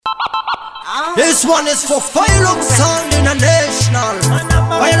This one is for Vauya Sound International,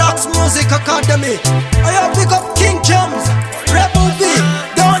 Vauya Music Academy. I have pick up King James, Rebel B,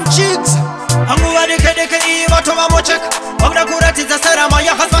 Don Jigs. Anguwa deke iwa toma mochek. Ogna kuratiza sera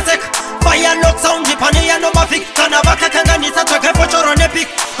maya hasmasek. Vauya Sound jipani ya no mafik. Kana baka kanganisa toke pochoro nepik.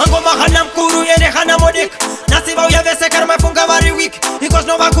 Angoma hana mkuru yene hana modik. Nasi Vauya Vese karma funga vari week. Ikos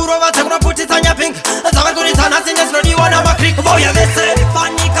no makuro vatekno putitanya pink. Zavar kurita nasi nesrodi wana makrik. Vauya Vese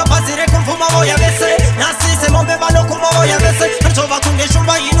fani kapazire kumfuma Vauya Vese. Nasi se mombe vano kuma Vauya Vese. Nchova kunge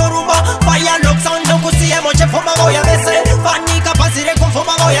shumba inoruma. Vauya Sound no kusiye moche fuma Vauya Vese. Fani kapazire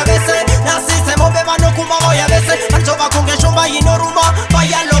kumfuma Vauya Vese. Nasi se mombe vano kuma Vauya Vese. Nchova kunge shumba inoruma.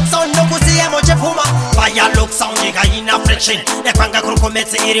 Vauya Sound no kusiye moche fuma. Vauya Sound iga ina friction. Nekwanga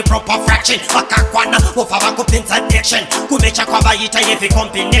kurukometse iri proper fraction. Wakakwana ufava kupinza addiction. Kumecha kwa vaita yevi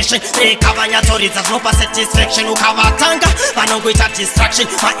combination. Rekavanya toriza znopa satisfaction. Ukavatanga vanongoita distraction.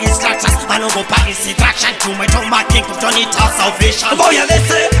 My instructors vanongopa instruction. Tumwetoma king kutonita salvation. Vauya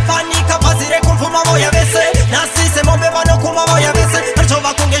Vese fani kapazire kumfuma Vauya Vese. Nasi se mombe vano kuma Vauya Vese.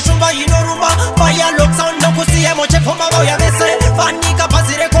 Nchova kunge shumba inoruma. Vauya Sound no kusiye moche fuma Vauya Vese. Fani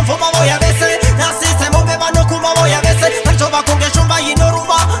kapazire kumfuma Vauya Vese. Nasi se mombe vano kuma Vauya Vese. Nchova kunge shumba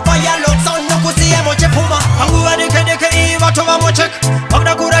inoruma. Vauya Sound no kusiye moche fuma. Anguwa deke iwa toma mochek.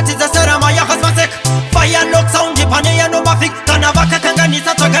 Ogna kuratiza sera maya hasmasek. Vauya Sound jipani ya no mafik. Kana baka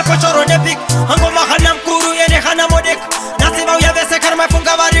kanganisa toke pochoro nepik. Angoma hana mkuru yene hana modik. Nasi Vauya Vese karma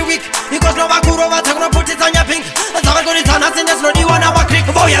funga vari week. Ikos no vakuro vatekno putitanya pink. Zavar kurita nasi nesrodi wana makrik.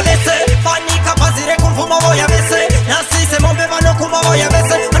 Vauya Vese fani kapazire kumfuma Vauya Vese. Nasi se mombe vano kuma Vauya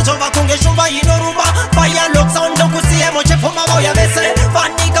Vese. Nchova kunge shumba inoruma. Vauya Sound no kusiye moche fuma Vauya Vese.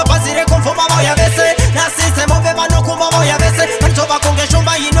 Fani kapazire kumfuma Vauya Vese. Nasi se mombe vano kuma Vauya Vese. Nchova kunge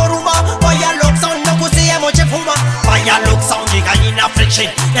shumba inoruma. Vauya Sound no kusiye moche fuma. Vauya Sound iga ina friction.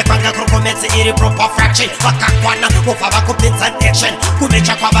 Nekwanga kurukometse iri proper fraction. Wakakwana ufava kupinza addiction.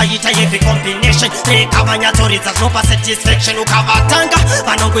 Kumecha kwa vaita yevi combination. Rekavanya toriza znopa satisfaction. Ukavatanga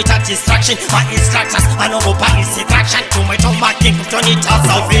vanongoita distraction. My instructors vanongopa instruction. Tumwetoma king kutonita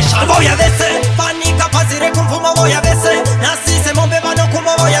salvation. Vauya Vese fani kapazire kumfuma